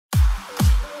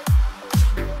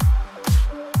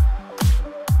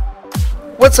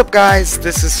What's up guys,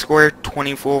 this is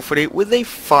Square2448 with a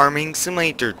Farming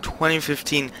Simulator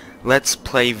 2015 Let's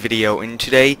Play video, and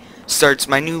today starts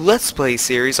my new Let's Play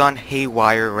series on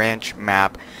Haywire Ranch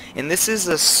map. And this is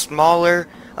a smaller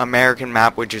American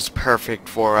map which is perfect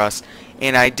for us,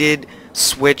 and I did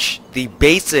switch the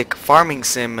basic Farming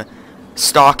Sim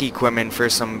stock equipment for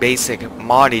some basic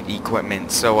modded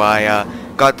equipment. So I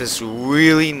got this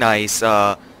really nice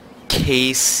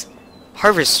case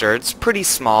harvester. It's pretty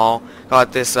small.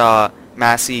 Got this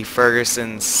Massey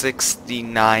Ferguson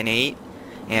 69.8,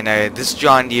 and this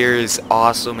John Deere is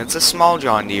awesome. It's a small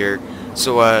John Deere.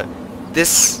 So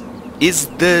this is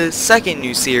the second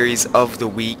new series of the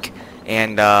week,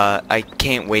 and I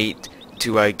can't wait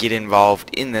to get involved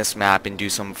in this map and do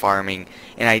some farming.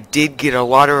 And I did get a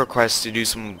lot of requests to do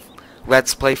some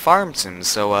Let's Play Farm Sims,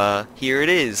 so here it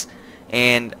is.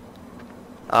 And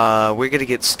we're gonna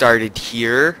get started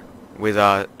here with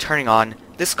turning on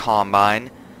this combine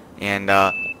and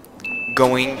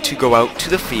going to go out to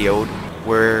the field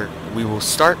where we will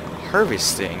start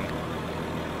harvesting.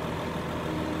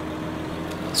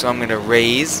 So I'm gonna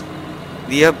raise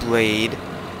the blade,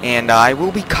 and I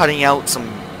will be cutting out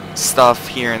some stuff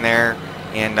here and there,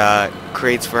 and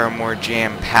creates for a more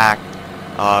jam-packed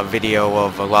video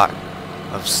of a lot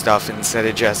of stuff instead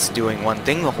of just doing one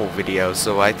thing the whole video.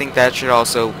 So I think that should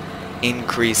also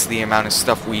increase the amount of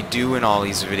stuff we do in all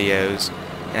these videos,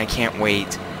 and I can't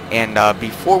wait. And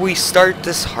before we start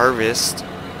this harvest,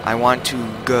 I want to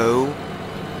go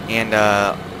and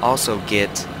also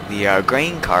get the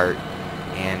grain cart,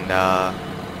 and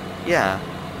yeah,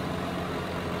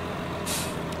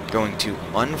 going to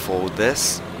unfold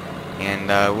this, and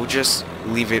we'll just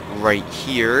leave it right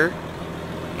here.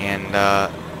 And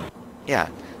yeah,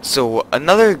 so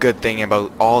another good thing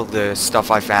about all the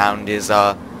stuff I found is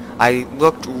I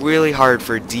looked really hard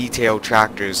for detailed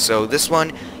tractors. So this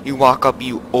one, you walk up,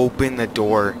 you open the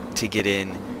door to get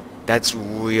in. That's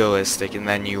realistic, and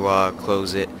then you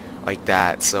close it like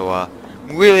that. So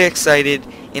I'm really excited,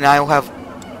 and I will have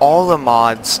all the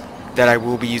mods that I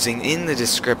will be using in the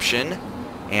description.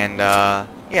 And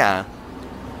yeah,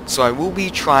 so I will be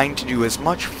trying to do as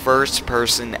much first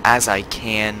person as I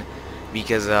can,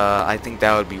 because I think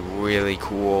that would be really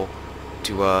cool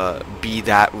to be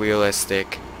that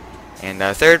realistic. And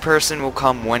third person will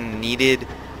come when needed,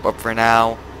 but for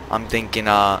now I'm thinking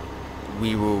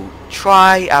we will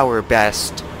try our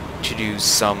best to do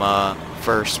some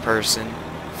first person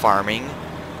farming.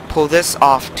 Pull this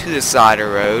off to the side of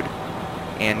the road,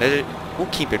 and we'll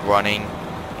keep it running.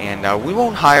 And we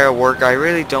won't hire a worker. I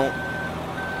really don't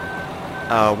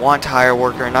want to hire a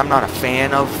worker, and I'm not a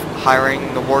fan of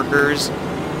hiring the workers.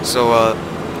 So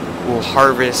we'll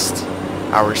harvest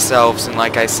ourselves, and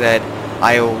like I said,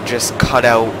 I'll just cut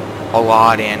out a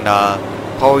lot, and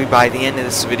probably by the end of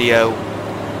this video,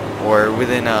 or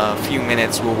within a few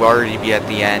minutes, we'll already be at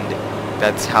the end.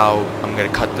 That's how I'm gonna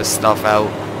cut this stuff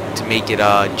out to make it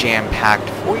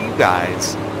jam-packed for you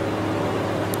guys.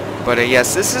 But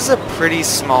yes, this is a pretty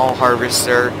small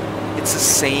harvester. It's the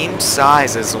same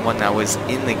size as the one that was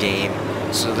in the game,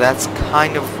 so that's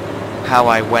kind of how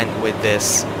I went with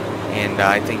this, and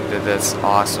I think that that's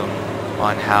awesome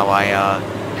on how I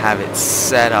have it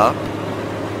set up.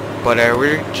 But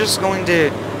we're just going to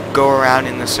go around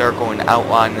in the circle and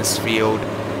outline this field,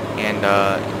 and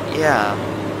yeah.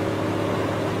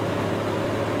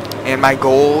 And my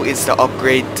goal is to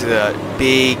upgrade to the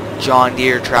big John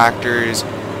Deere tractors,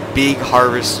 big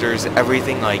harvesters,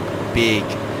 everything like big,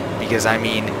 because I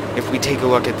mean, if we take a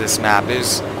look at this map,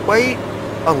 there's quite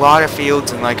a lot of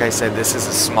fields, and like I said, this is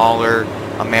a smaller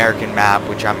American map,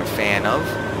 which I'm a fan of.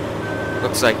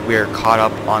 Looks like we're caught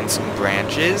up on some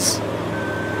branches,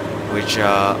 which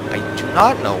I do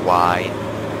not know why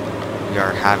we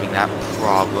are having that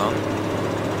problem.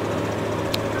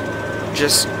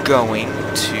 Just going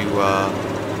to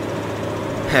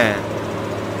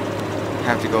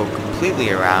have to go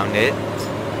completely around it,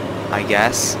 I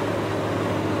guess.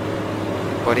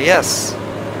 But yes,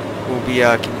 we'll be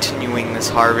continuing this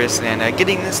harvest and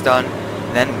getting this done.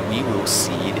 Then we will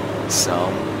seed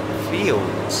some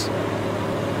fields.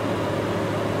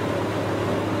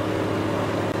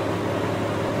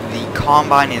 The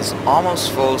combine is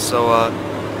almost full, so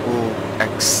we'll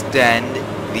extend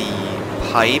the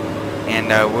pipe, and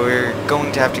we're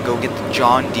going to have to go get the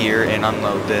John Deere and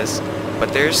unload this.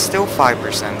 But there's still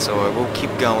 5%, so we'll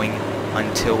keep going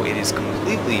until it is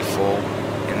completely full,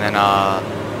 and then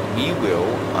we will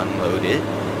unload it.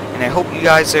 And I hope you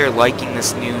guys are liking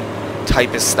this new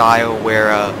type of style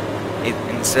where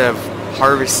instead of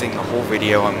harvesting the whole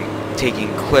video, I'm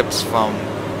taking clips from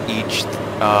each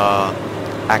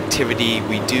activity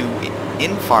we do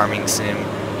in Farming Sim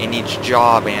in each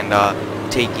job and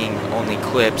taking only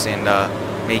clips and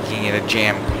making it a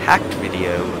jam-packed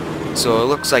video. So it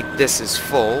looks like this is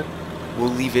full. We'll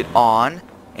leave it on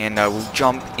and we'll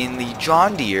jump in the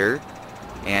John Deere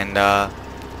and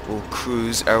we'll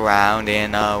cruise around,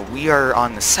 and we are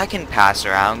on the second pass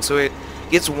around, so it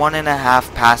gets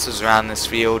 1.5 passes around this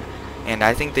field. And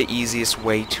I think the easiest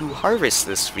way to harvest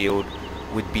this field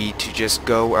would be to just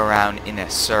go around in a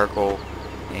circle,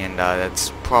 and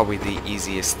that's probably the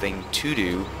easiest thing to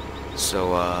do.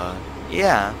 So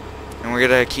yeah, and we're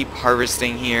gonna keep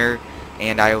harvesting here,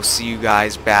 and I'll see you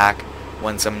guys back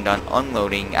once I'm done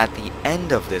unloading at the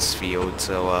end of this field.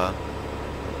 So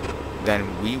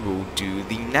then we will do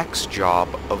the next job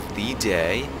of the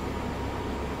day.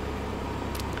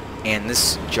 And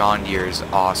this John Deere is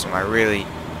awesome. I really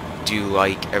do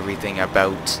like everything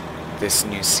about this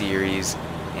new series.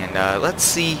 And let's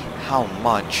see how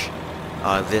much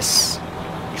this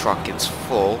truck gets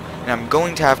full. And I'm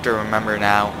going to have to remember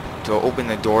now to open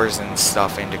the doors and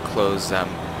stuff and to close them,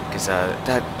 because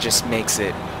that just makes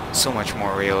it so much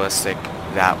more realistic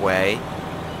that way.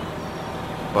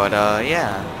 But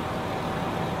yeah,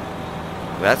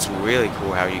 that's really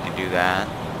cool how you can do that.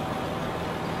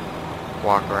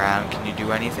 Walk around. Can you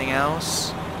do anything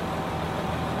else?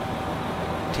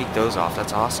 Take those off.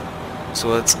 That's awesome. So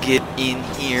let's get in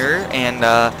here, and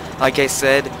like I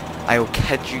said, I will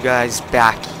catch you guys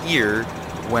back here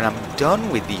when I'm done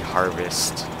with the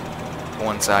harvest.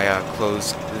 Once I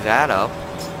close that up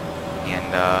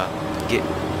and get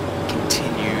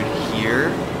continued here,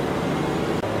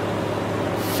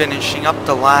 finishing up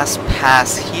the last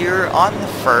pass here on the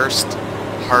first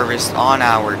harvest on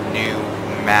our new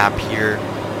map here,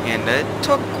 and it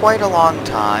took quite a long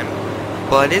time,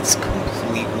 but it's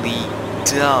completely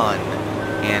done.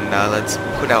 And let's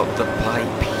put out the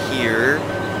pipe here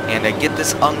and get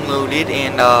this unloaded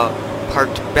and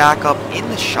parked back up in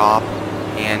the shop,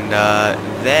 and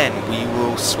then we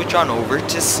will switch on over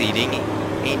to seeding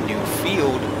a new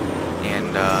field,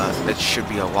 and that should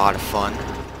be a lot of fun.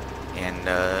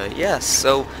 And yes,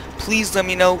 so please let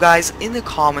me know, guys, in the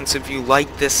comments if you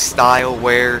like this style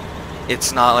where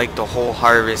it's not like the whole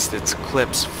harvest, it's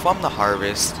clips from the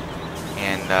harvest.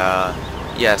 And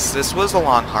yes, this was a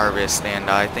long harvest, and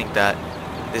I think that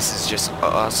this is just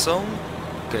awesome.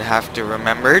 Gonna have to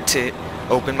remember to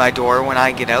open my door when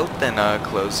I get out, then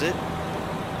close it.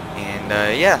 And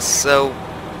yes, so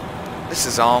this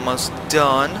is almost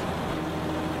done.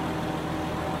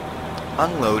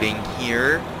 Unloading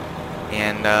here,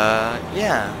 and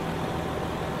yeah.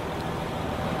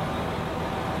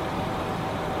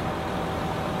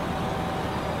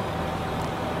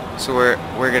 So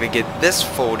we're gonna get this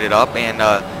folded up, and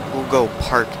we'll go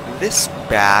park this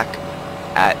back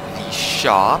at the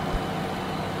shop.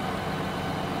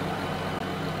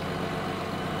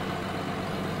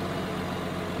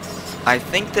 I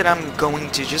think that I'm going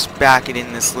to just back it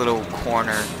in this little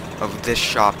corner of this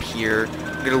shop here.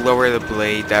 I'm gonna lower the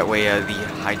blade, that way the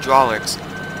hydraulics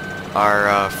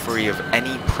are free of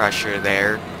any pressure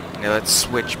there. Now let's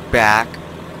switch back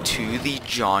to the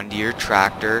John Deere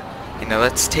tractor. And now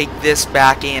let's take this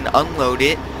back and unload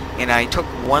it. And I took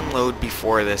one load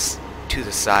before this to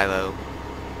the silo.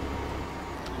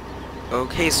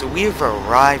 Okay, so we have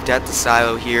arrived at the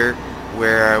silo here,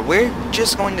 where we're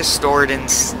just going to store it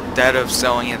instead of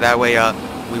selling it. That way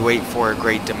we wait for a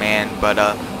great demand. But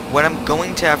what I'm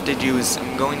going to have to do is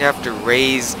I'm going to have to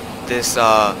raise this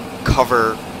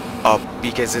cover up,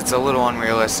 because it's a little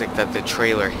unrealistic that the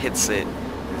trailer hits it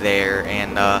there.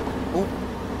 And we'll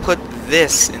put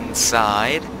this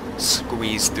inside,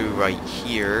 squeeze through right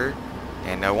here,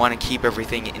 and I want to keep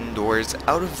everything indoors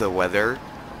out of the weather,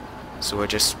 so I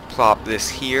just plop this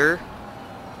here,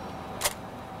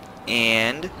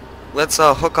 and let's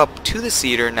hook up to the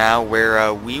seeder now,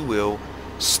 where we will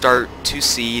start to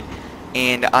seed.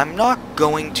 And I'm not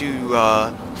going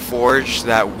to forge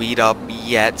that wheat up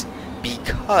yet,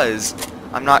 because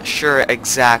I'm not sure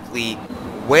exactly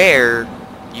where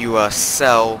you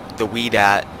sell the wheat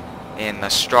at and the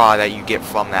straw that you get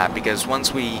from that, because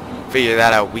once we figure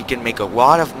that out, we can make a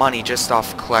lot of money just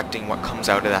off collecting what comes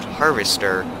out of that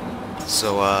harvester.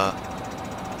 So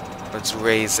let's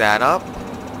raise that up.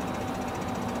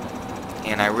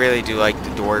 And I really do like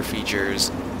the door features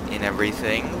and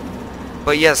everything.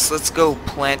 But yes, let's go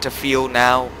plant a field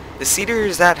now. The seeder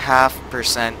is at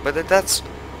 0.5%, but that's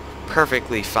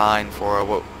perfectly fine for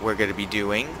what we're going to be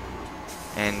doing.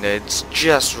 And it's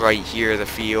just right here, the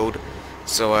field.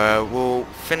 So we'll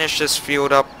finish this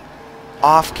field up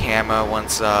off camera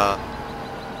once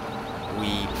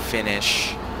we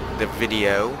finish the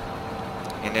video.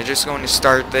 And they're just going to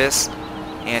start this,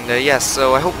 And yes,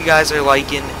 so I hope you guys are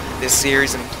liking this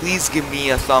series, and please give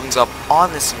me a thumbs up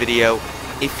on this video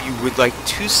if you would like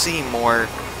to see more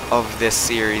of this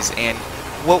series. And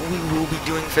what we will be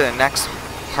doing for the next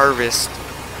harvest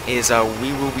is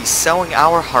we will be selling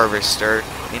our harvester,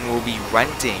 and we'll be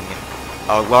renting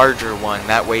a larger one.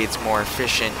 That way it's more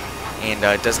efficient and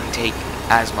doesn't take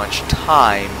as much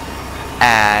time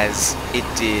as it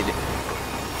did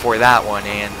for that one,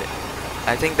 and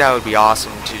I think that would be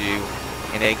awesome to do,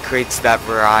 and it creates that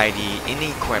variety in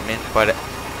equipment. But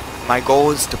my goal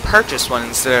is to purchase one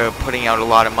instead of putting out a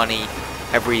lot of money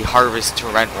every harvest to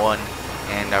rent one,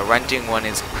 and renting one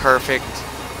is perfect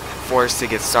for us to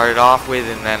get started off with,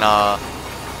 and then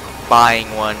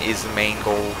buying one is the main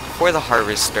goal for the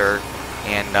harvester.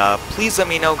 And please let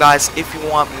me know, guys, if you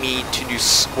want me to do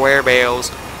square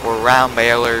bales or round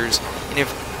balers, and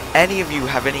if any of you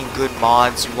have any good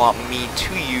mods you want me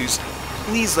to use,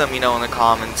 please let me know in the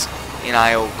comments, and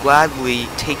I'll gladly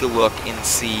take a look and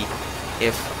see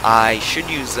if I should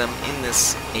use them in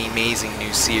this amazing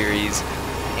new series.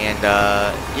 And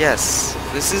yes,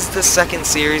 this is the second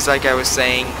series, like I was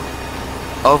saying,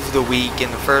 of the week,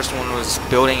 and the first one was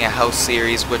building a house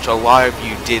series, which a lot of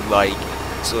you did like,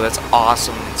 so that's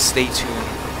awesome. Stay tuned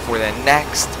for the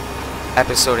next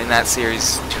episode in that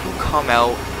series to come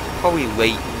out probably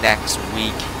late next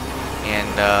week.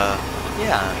 And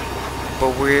yeah,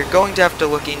 but we're going to have to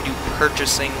look into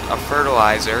purchasing a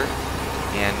fertilizer,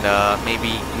 and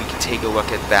maybe we can take a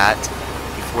look at that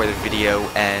before the video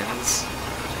ends.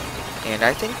 And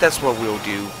I think that's what we'll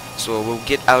do. So we'll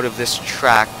get out of this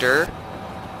tractor,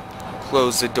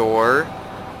 close the door,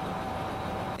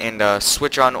 and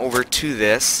switch on over to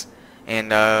this. And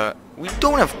we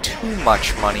don't have too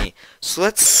much money, so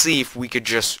let's see if we could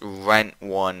just rent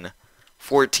one.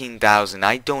 14,000.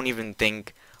 I don't even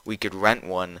think we could rent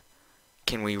one.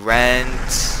 Can we rent?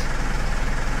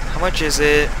 How much is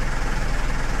it?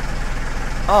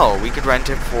 Oh, we could rent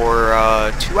it for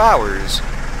 2 hours.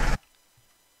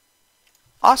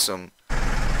 Awesome.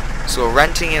 So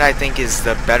renting it, I think, is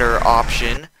the better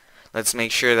option. Let's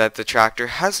make sure that the tractor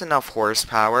has enough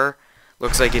horsepower.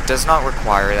 Looks like it does not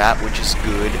require that, which is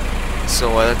good.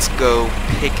 So let's go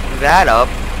pick that up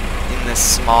in this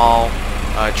small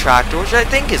tractor, which I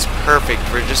think is perfect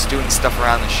for just doing stuff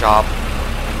around the shop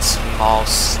and small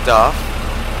stuff.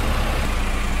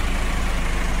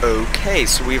 Okay,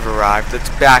 so we've arrived. Let's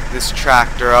back this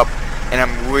tractor up, and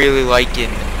I'm really liking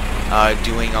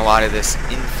doing a lot of this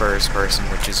in first person,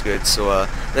 which is good. So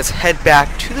let's head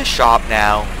back to the shop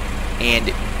now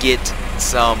and get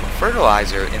some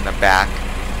fertilizer in the back.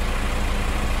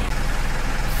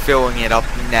 Filling it up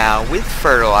now with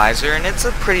fertilizer, and it's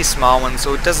a pretty small one,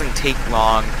 so it doesn't take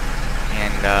long.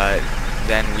 And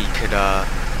then we could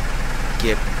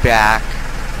get back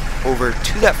over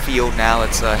to that field now.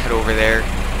 Let's head over there.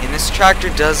 And this tractor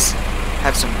does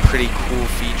have some pretty cool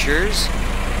features,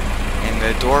 and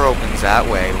the door opens that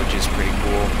way, which is pretty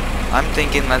cool. I'm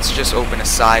thinking let's just open a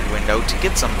side window to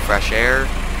get some fresh air.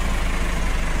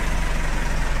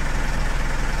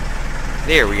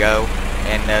 There we go.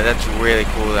 And that's really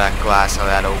cool, that glass, how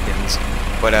that opens.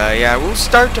 But yeah, we'll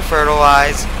start to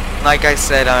fertilize. Like I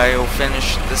said, I'll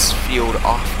finish this field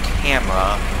off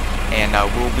camera, and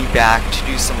we'll be back to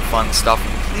do some fun stuff.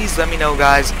 And please let me know,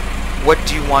 guys, what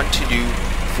do you want to do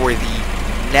for the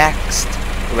next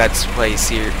Let's Play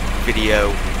video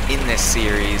in this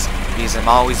series, because I'm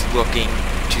always looking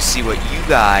to see what you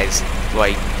guys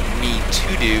like me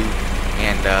to do.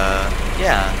 And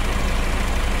yeah,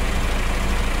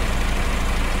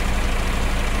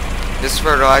 this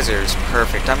fertilizer is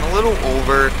perfect. I'm a little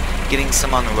over getting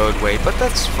some on the roadway, but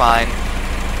that's fine.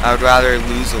 I would rather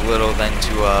lose a little than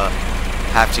to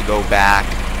have to go back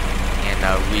and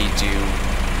redo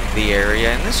the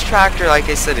area. And this tractor, like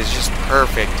I said, is just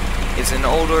perfect. It's an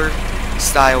older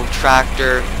style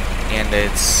tractor, and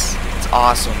it's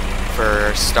awesome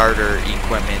for starter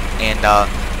equipment. And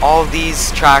all of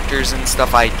these tractors and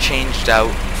stuff I changed out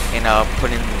and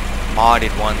put in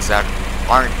modded ones that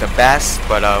aren't the best,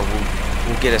 but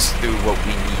will get us through what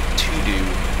we need to do.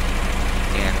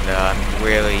 And I'm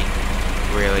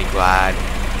really glad.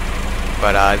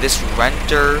 But this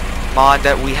renter mod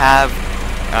that we have,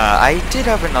 I did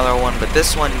have another one, but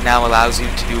this one now allows you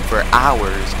to do it for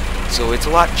hours, so it's a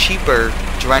lot cheaper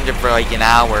to rent it for like an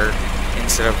hour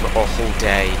instead of a whole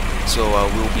day. So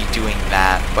we'll be doing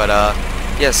that. But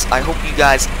yes, I hope you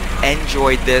guys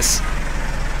enjoyed this.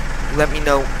 Let me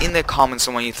know in the comments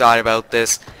on what you thought about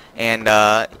this. And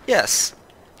yes,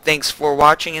 thanks for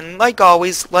watching, and like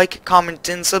always, like, comment,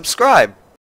 and subscribe.